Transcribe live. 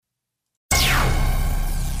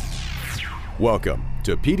Welcome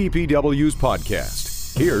to PDPW's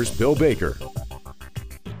podcast. Here's Bill Baker.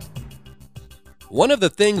 One of the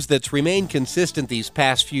things that's remained consistent these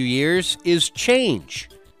past few years is change.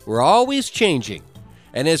 We're always changing.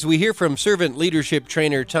 And as we hear from servant leadership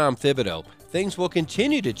trainer Tom Thibodeau, things will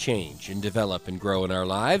continue to change and develop and grow in our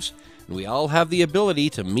lives. And we all have the ability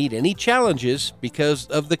to meet any challenges because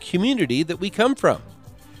of the community that we come from.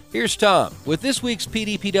 Here's Tom with this week's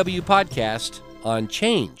PDPW podcast on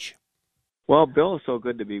change. Well, Bill, it's so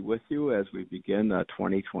good to be with you as we begin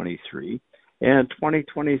 2023. And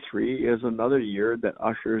 2023 is another year that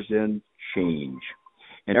ushers in change.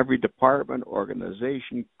 In every department,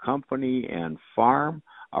 organization, company, and farm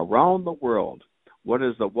around the world, what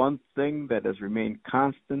is the one thing that has remained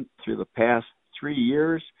constant through the past 3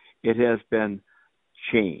 years? It has been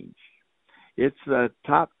change. It's the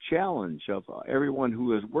top challenge of everyone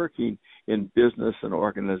who is working in business and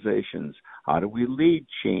organizations. How do we lead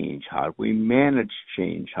change? How do we manage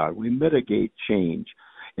change? How do we mitigate change?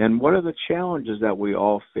 And what are the challenges that we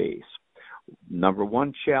all face? Number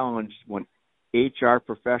one challenge, when HR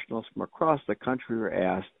professionals from across the country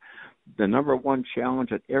are asked, the number one challenge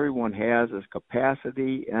that everyone has is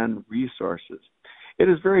capacity and resources. It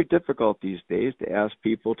is very difficult these days to ask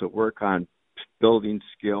people to work on building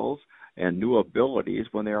skills and new abilities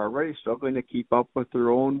when they're already struggling to keep up with their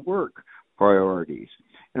own work priorities.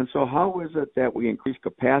 And so how is it that we increase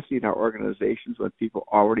capacity in our organizations when people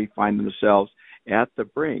already find themselves at the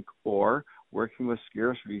brink or working with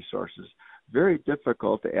scarce resources? Very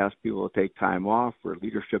difficult to ask people to take time off for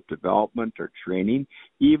leadership development or training,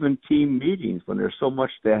 even team meetings when there's so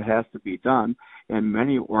much that has to be done, and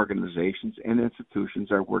many organizations and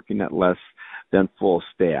institutions are working at less than full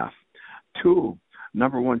staff. Two,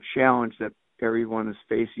 number one challenge that everyone is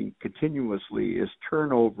facing continuously is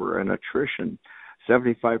turnover and attrition.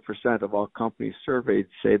 75% of all companies surveyed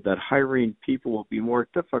say that hiring people will be more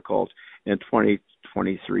difficult in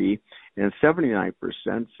 2023, and 79%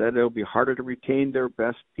 said it'll be harder to retain their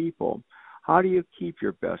best people. How do you keep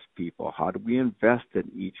your best people? How do we invest in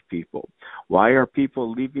each people? Why are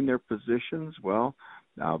people leaving their positions? Well,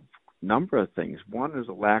 number of things. One is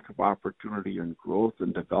a lack of opportunity and growth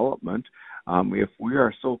and development. If we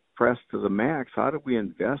are so pressed to the max, how do we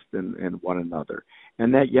invest in one another?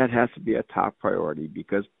 And that yet has to be a top priority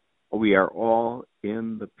because we are all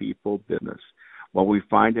in the people business. What we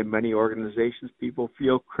find in many organizations, people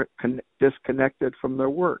feel disconnected from their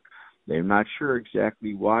work. They're not sure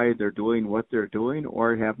exactly why they're doing what they're doing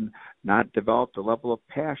or have not developed a level of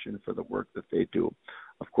passion for the work that they do.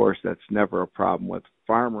 Of course, that's never a problem with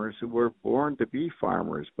farmers who were born to be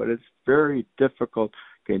farmers, but it's very difficult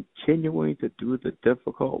continuing to do the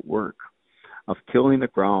difficult work of tilling the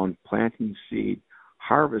ground, planting seed,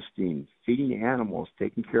 harvesting, feeding animals,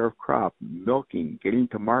 taking care of crop, milking, getting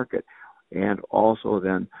to market, and also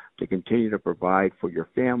then to continue to provide for your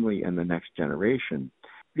family and the next generation.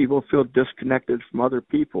 People feel disconnected from other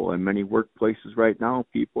people. In many workplaces right now,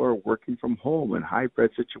 people are working from home in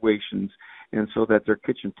hybrid situations, and so that their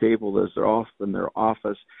kitchen table is off in their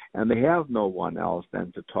office, and they have no one else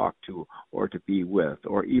then to talk to or to be with,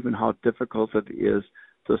 or even how difficult it is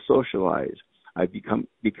to socialize. I've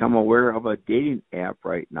become aware of a dating app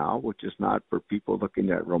right now, which is not for people looking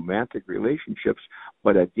at romantic relationships,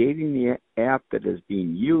 but a dating app that is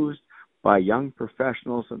being used by young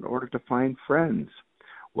professionals in order to find friends.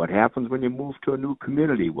 What happens when you move to a new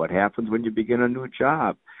community? What happens when you begin a new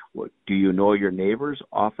job? Do you know your neighbors?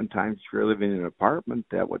 Oftentimes, if you're living in an apartment,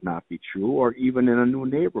 that would not be true, or even in a new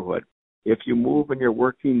neighborhood. If you move and you're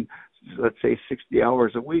working, let's say, 60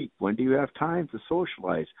 hours a week, when do you have time to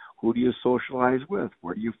socialize? Who do you socialize with?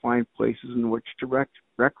 Where do you find places in which to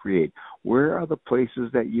recreate? Where are the places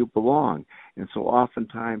that you belong? And so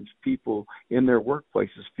oftentimes people in their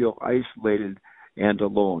workplaces feel isolated and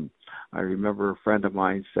alone. I remember a friend of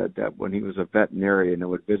mine said that when he was a veterinarian and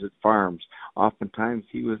would visit farms, oftentimes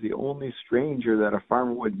he was the only stranger that a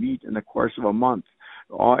farmer would meet in the course of a month.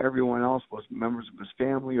 Everyone else was members of his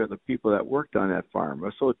family or the people that worked on that farm. It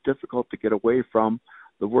was so difficult to get away from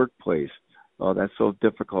the workplace. That's so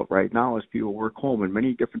difficult right now as people work home. In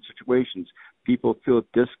many different situations, people feel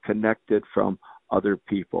disconnected from other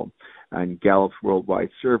people. In Gallup's worldwide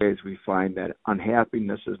surveys, we find that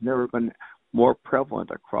unhappiness has never been more prevalent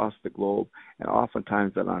across the globe, and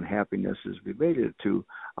oftentimes that unhappiness is related to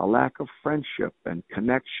a lack of friendship and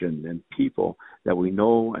connection and people that we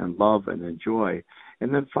know and love and enjoy.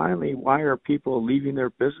 And then finally, why are people leaving their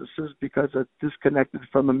businesses? Because they're disconnected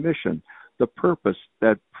from the mission, the purpose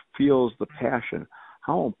that fuels the passion.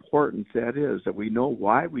 How important that is, that we know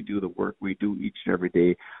why we do the work we do each and every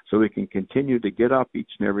day so we can continue to get up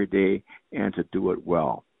each and every day and to do it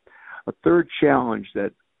well. A third challenge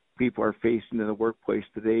that people are facing in the workplace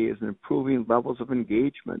today is improving levels of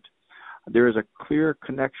engagement. There is a clear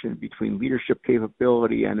connection between leadership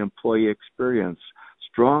capability and employee experience.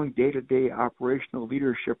 Strong day-to-day operational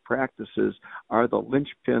leadership practices are the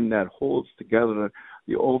linchpin that holds together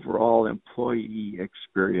the overall employee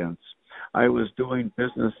experience. I was doing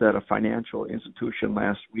business at a financial institution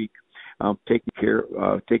last week, taking care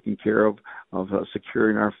of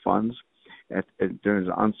securing our funds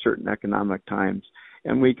during uncertain economic times.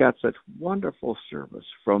 And we got such wonderful service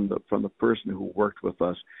from the person who worked with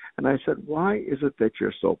us. And I said, "Why is it that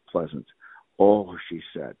you're so pleasant?" "Oh," she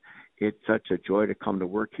said, "it's such a joy to come to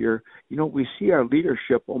work here. You know, we see our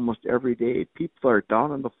leadership almost every day. People are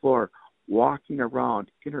down on the floor, walking around,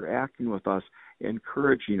 interacting with us,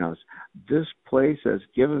 encouraging us. This place has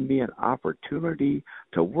given me an opportunity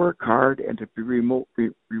to work hard and to be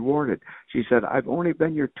rewarded." She said, "I've only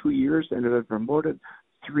been here 2 years and have been promoted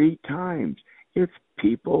 3 times. It's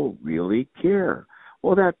people really care."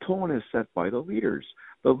 Well, that tone is set by the leaders.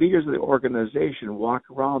 The leaders of the organization walk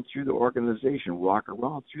around through the organization, walk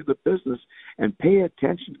around through the business, and pay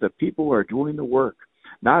attention to the people who are doing the work,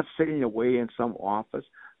 not sitting away in some office,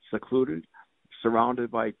 secluded, surrounded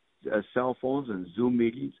by cell phones and Zoom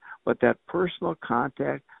meetings, but that personal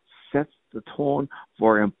contact sets the tone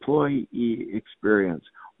for employee experience,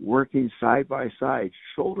 working side by side,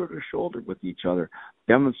 shoulder to shoulder with each other,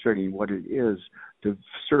 demonstrating what it is to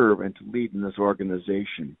serve and to lead in this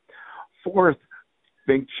organization. Fourth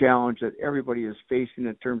big challenge that everybody is facing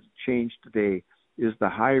in terms of change today is the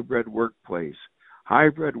hybrid workplace.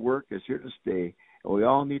 Hybrid work is here to stay, and we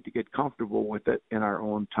all need to get comfortable with it in our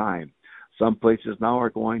own time. Some places now are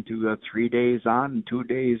going to 3 days on and 2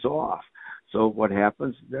 days off. So what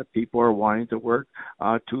happens is that people are wanting to work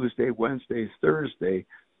Tuesday, Wednesday, Thursday.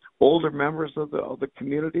 Older members of the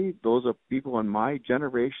community, those are people in my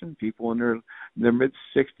generation, people in their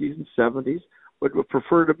mid-60s and 70s, would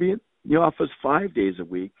prefer to be in the office 5 days a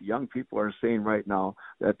week. Young people are saying right now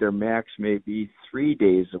that their max may be 3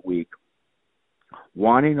 days a week,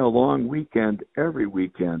 wanting a long weekend every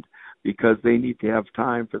weekend because they need to have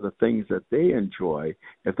time for the things that they enjoy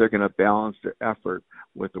if they're going to balance their effort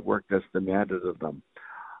with the work that's demanded of them.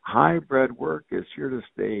 Hybrid work is here to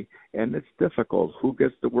stay, and it's difficult. Who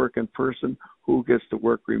gets to work in person? Who gets to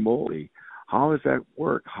work remotely? How does that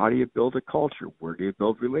work? How do you build a culture? Where do you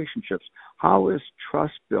build relationships? How is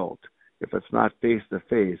trust built if it's not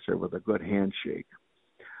face-to-face or with a good handshake?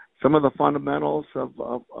 Some of the fundamentals of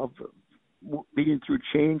leading through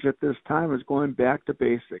change at this time is going back to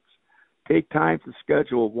basics. Take time to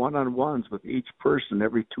schedule one-on-ones with each person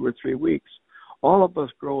every 2 or 3 weeks. All of us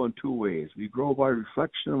grow in 2 ways. We grow by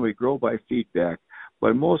reflection and we grow by feedback.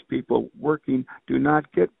 But most people working do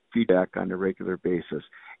not get feedback on a regular basis.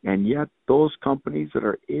 And yet those companies that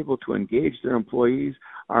are able to engage their employees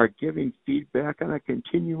are giving feedback on a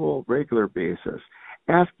continual, regular basis,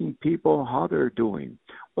 asking people how they're doing,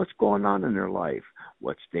 what's going on in their life,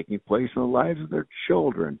 what's taking place in the lives of their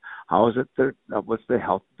children, how is it what's the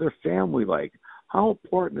health of their family like, how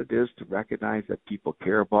important it is to recognize that people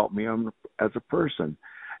care about me as a person.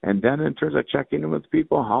 And then in terms of checking in with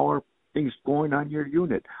people, how are things going on your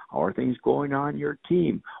unit? How are things going on your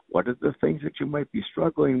team? What are the things that you might be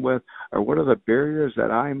struggling with, or what are the barriers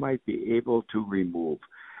that I might be able to remove?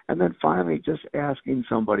 And then finally, just asking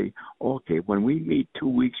somebody, okay, when we meet 2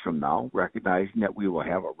 weeks from now, recognizing that we will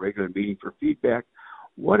have a regular meeting for feedback,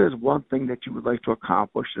 what is one thing that you would like to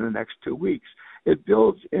accomplish in the next 2 weeks? It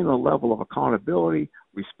builds in a level of accountability,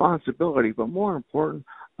 responsibility, but more important,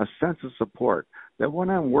 a sense of support. That when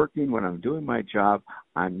I'm working, when I'm doing my job,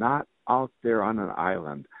 I'm not out there on an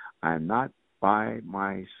island. I'm not by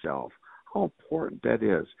myself. How important that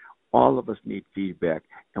is. All of us need feedback,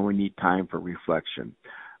 and we need time for reflection.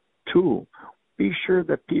 2, be sure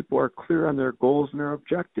that people are clear on their goals and their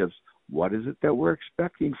objectives. What is it that we're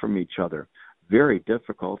expecting from each other? Very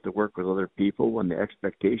difficult to work with other people when the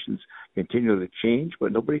expectations continue to change,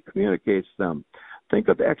 but nobody communicates them. Think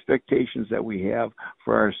of the expectations that we have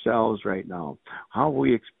for ourselves right now. How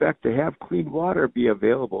we expect to have clean water be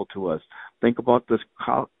available to us. Think about this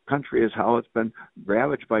country as how it's been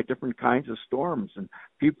ravaged by different kinds of storms, and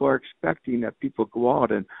people are expecting that people go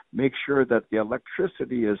out and make sure that the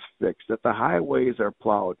electricity is fixed, that the highways are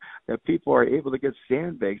plowed, that people are able to get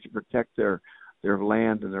sandbags to protect their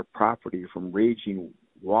land and their property from raging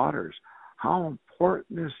waters. How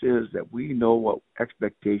important this is that we know what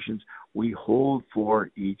expectations we hold for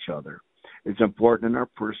each other. It's important in our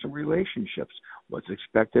personal relationships. What's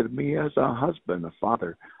expected of me as a husband, a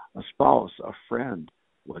father, a spouse, a friend.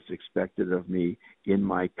 What's expected of me in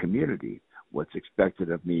my community. What's expected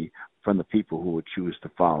of me from the people who would choose to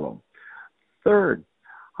follow. Third,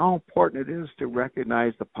 how important it is to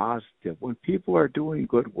recognize the positive. When people are doing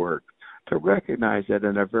good work, to recognize that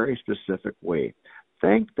in a very specific way.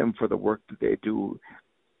 Thank them for the work that they do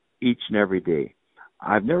each and every day.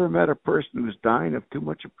 I've never met a person who's dying of too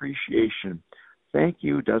much appreciation. Thank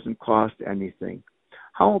you doesn't cost anything.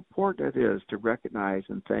 How important it is to recognize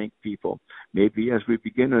and thank people. Maybe as we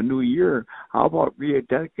begin a new year, how about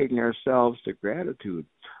rededicating ourselves to gratitude?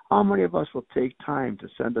 How many of us will take time to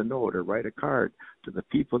send a note or write a card to the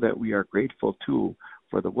people that we are grateful to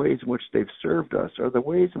for the ways in which they've served us or the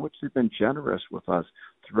ways in which they've been generous with us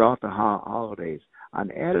throughout the holidays?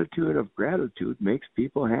 An attitude of gratitude makes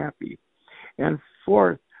people happy. And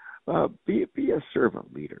fourth, be a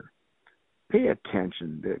servant leader. Pay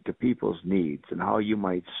attention to people's needs and how you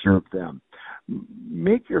might serve them.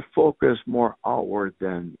 Make your focus more outward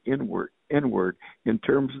than inward in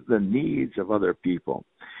terms of the needs of other people.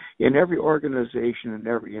 In every organization and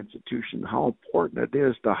every institution, how important it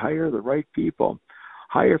is to hire the right people.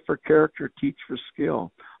 Hire for character, teach for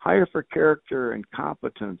skill. Hire for character and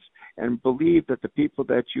competence, and believe that the people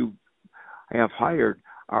that you have hired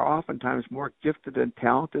are oftentimes more gifted and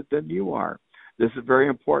talented than you are. This is very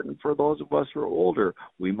important for those of us who are older.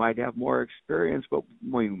 We might have more experience, but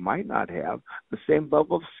we might not have the same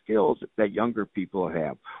level of skills that younger people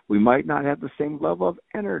have. We might not have the same level of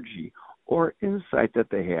energy or insight that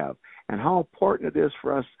they have. And how important it is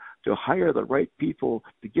for us to hire the right people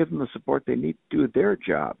to give them the support they need to do their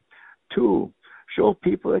job. 2, show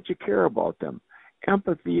people that you care about them.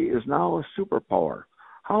 Empathy is now a superpower.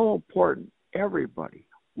 How important everybody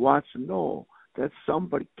wants to know that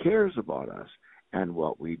somebody cares about us and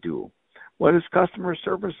what we do. What is customer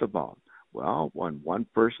service about? Well, when one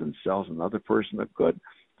person sells another person a good,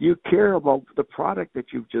 do you care about the product that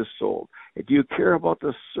you've just sold? Do you care about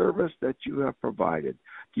the service that you have provided?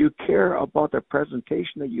 Do you care about the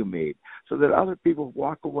presentation that you made so that other people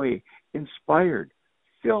walk away inspired,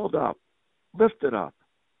 filled up, lifted up,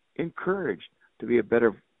 encouraged to be a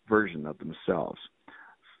better version of themselves?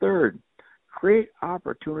 Third, create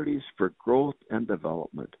opportunities for growth and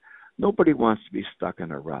development. Nobody wants to be stuck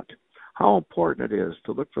in a rut. How important it is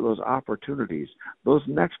to look for those opportunities, those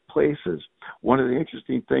next places. One of the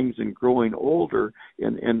interesting things in growing older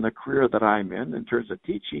in the career that I'm in terms of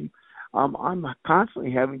teaching, I'm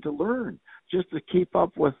constantly having to learn just to keep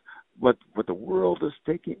up with what the world is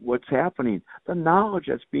taking, what's happening, the knowledge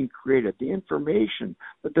that's being created, the information,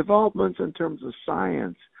 the developments in terms of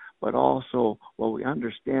science, but also what we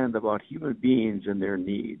understand about human beings and their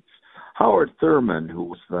needs. Howard Thurman, who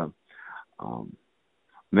was the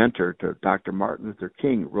mentor to Dr. Martin Luther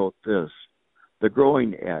King, wrote this: "The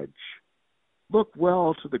growing edge. Look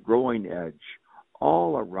well to the growing edge.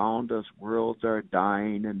 All around us worlds are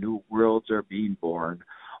dying and new worlds are being born.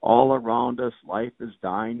 All around us life is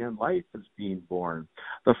dying and life is being born.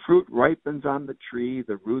 The fruit ripens on the tree.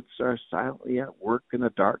 The roots are silently at work in the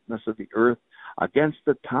darkness of the earth against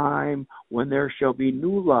the time when there shall be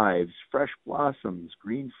new lives, fresh blossoms,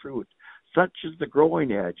 green fruit. Such is the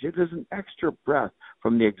growing edge. It is an extra breath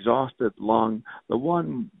from the exhausted lung, the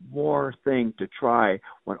one more thing to try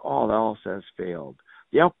when all else has failed.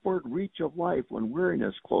 The upward reach of life when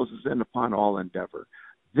weariness closes in upon all endeavor.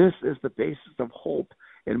 This is the basis of hope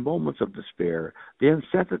in moments of despair, the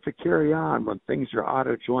incentive to carry on when things are out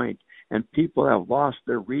of joint and people have lost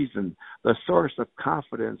their reason, the source of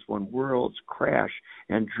confidence when worlds crash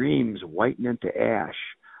and dreams whiten into ash.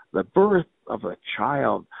 The birth of a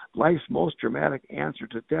child, life's most dramatic answer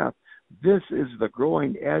to death. This is the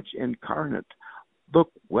growing edge incarnate.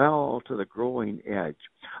 Look well to the growing edge.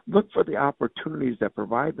 Look for the opportunities that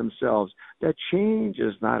provide themselves. That change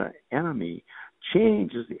is not an enemy.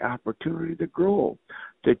 Change is the opportunity to grow.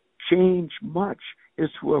 To change much is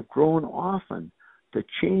to have grown often. To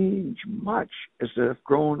change much is to have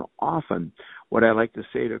grown often. What I like to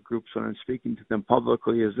say to groups when I'm speaking to them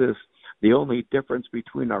publicly is this: the only difference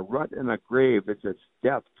between a rut and a grave is its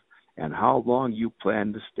depth and how long you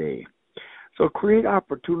plan to stay. So create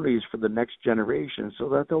opportunities for the next generation so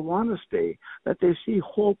that they'll want to stay, that they see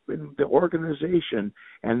hope in the organization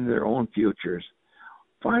and in their own futures.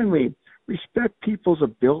 Finally, respect people's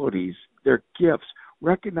abilities, their gifts,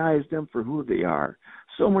 recognize them for who they are.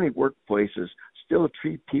 So many workplaces still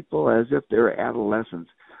treat people as if they're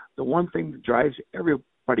adolescents. The one thing that drives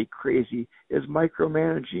everybody crazy is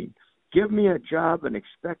micromanaging. Give me a job and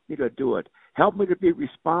expect me to do it. Help me to be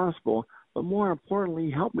responsible, but more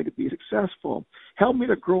importantly, help me to be successful. Help me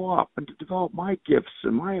to grow up and to develop my gifts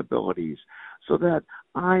and my abilities so that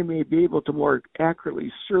I may be able to more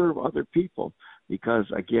accurately serve other people. Because,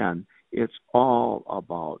 again, it's all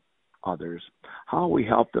about others, how we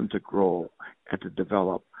help them to grow and to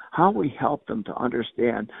develop, how we help them to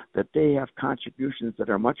understand that they have contributions that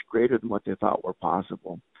are much greater than what they thought were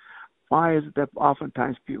possible. Why is it that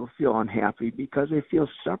oftentimes people feel unhappy? Because they feel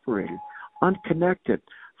separated, unconnected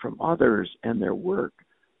from others and their work,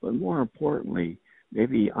 but more importantly,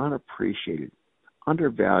 maybe unappreciated,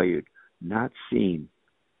 undervalued, not seen.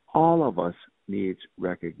 All of us needs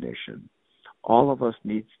recognition. All of us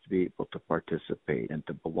needs to be able to participate and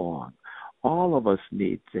to belong. All of us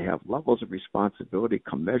need to have levels of responsibility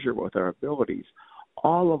commensurate with our abilities.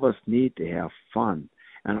 All of us need to have fun,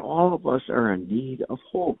 and all of us are in need of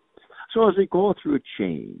hope. So as we go through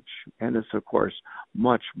change, and it's of course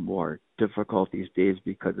much more difficult these days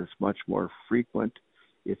because it's much more frequent,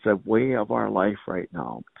 it's a way of our life right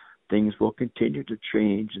now. Things will continue to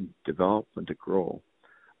change and develop and to grow,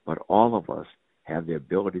 but all of us have the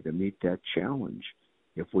ability to meet that challenge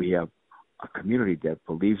if we have a community that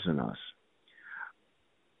believes in us.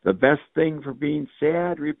 The best thing for being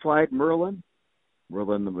sad, replied Merlin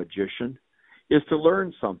the magician, is to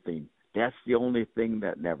learn something. That's the only thing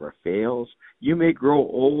that never fails. You may grow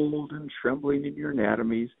old and trembling in your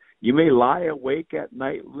anatomies. You may lie awake at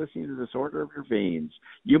night listening to the disorder of your veins.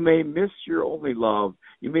 You may miss your only love.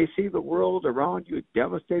 You may see the world around you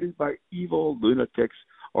devastated by evil lunatics,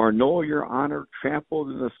 or know your honor trampled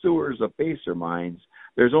in the sewers of baser minds.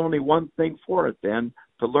 There's only one thing for it then,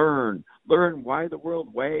 to learn. Learn why the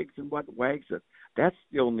world wags and what wags it. That's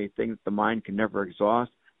the only thing that the mind can never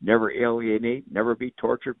exhaust, never alienate, never be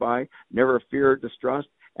tortured by, never fear or distrust,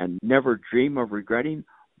 and never dream of regretting.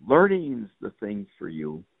 Learning's the thing for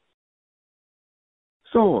you.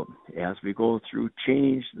 So, as we go through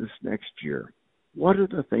change this next year, what are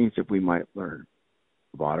the things that we might learn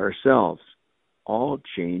about ourselves? All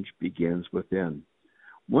change begins within.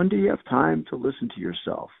 When do you have time to listen to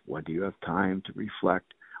yourself? When do you have time to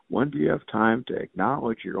reflect? When do you have time to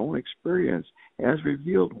acknowledge your own experience as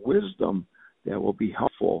revealed wisdom that will be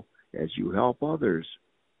helpful as you help others?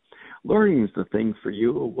 Learning is the thing for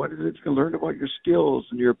you. What is it you can learn about your skills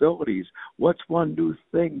and your abilities? What's one new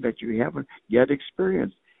thing that you haven't yet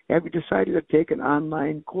experienced? Have you decided to take an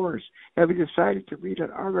online course? Have you decided to read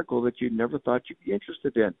an article that you never thought you'd be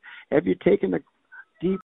interested in? Have you taken a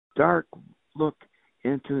deep, dark look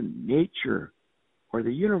into nature or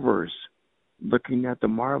the universe, looking at the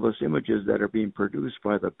marvelous images that are being produced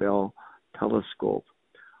by the Bell telescope?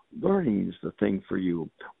 Learning is the thing for you.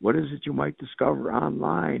 What is it you might discover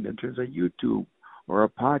online in terms of YouTube or a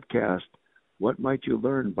podcast? What might you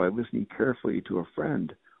learn by listening carefully to a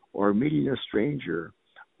friend or meeting a stranger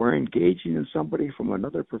or engaging in somebody from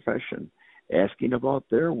another profession, asking about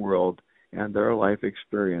their world and their life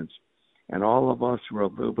experience? And all of us who are a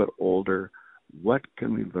little bit older, what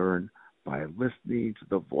can we learn by listening to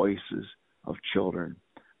the voices of children,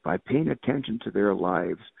 by paying attention to their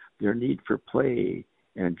lives, their need for play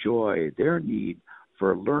and joy, their need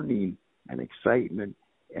for learning and excitement,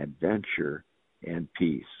 adventure, and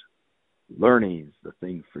peace? Learning's the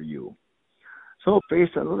thing for you. So face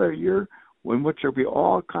another year in which there'll be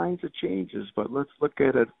all kinds of changes, but let's look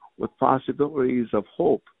at it with possibilities of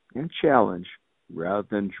hope and challenge rather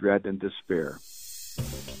than dread and despair.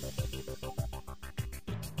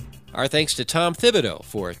 Our thanks to Tom Thibodeau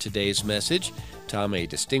for today's message. Tom, a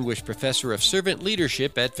distinguished professor of servant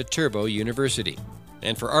leadership at Viterbo University.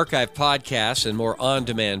 And for archive podcasts and more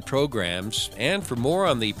on-demand programs, and for more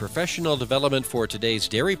on the professional development for today's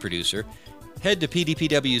dairy producer, head to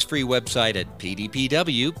PDPW's free website at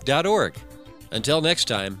pdpw.org. Until next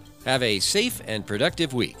time, have a safe and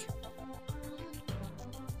productive week.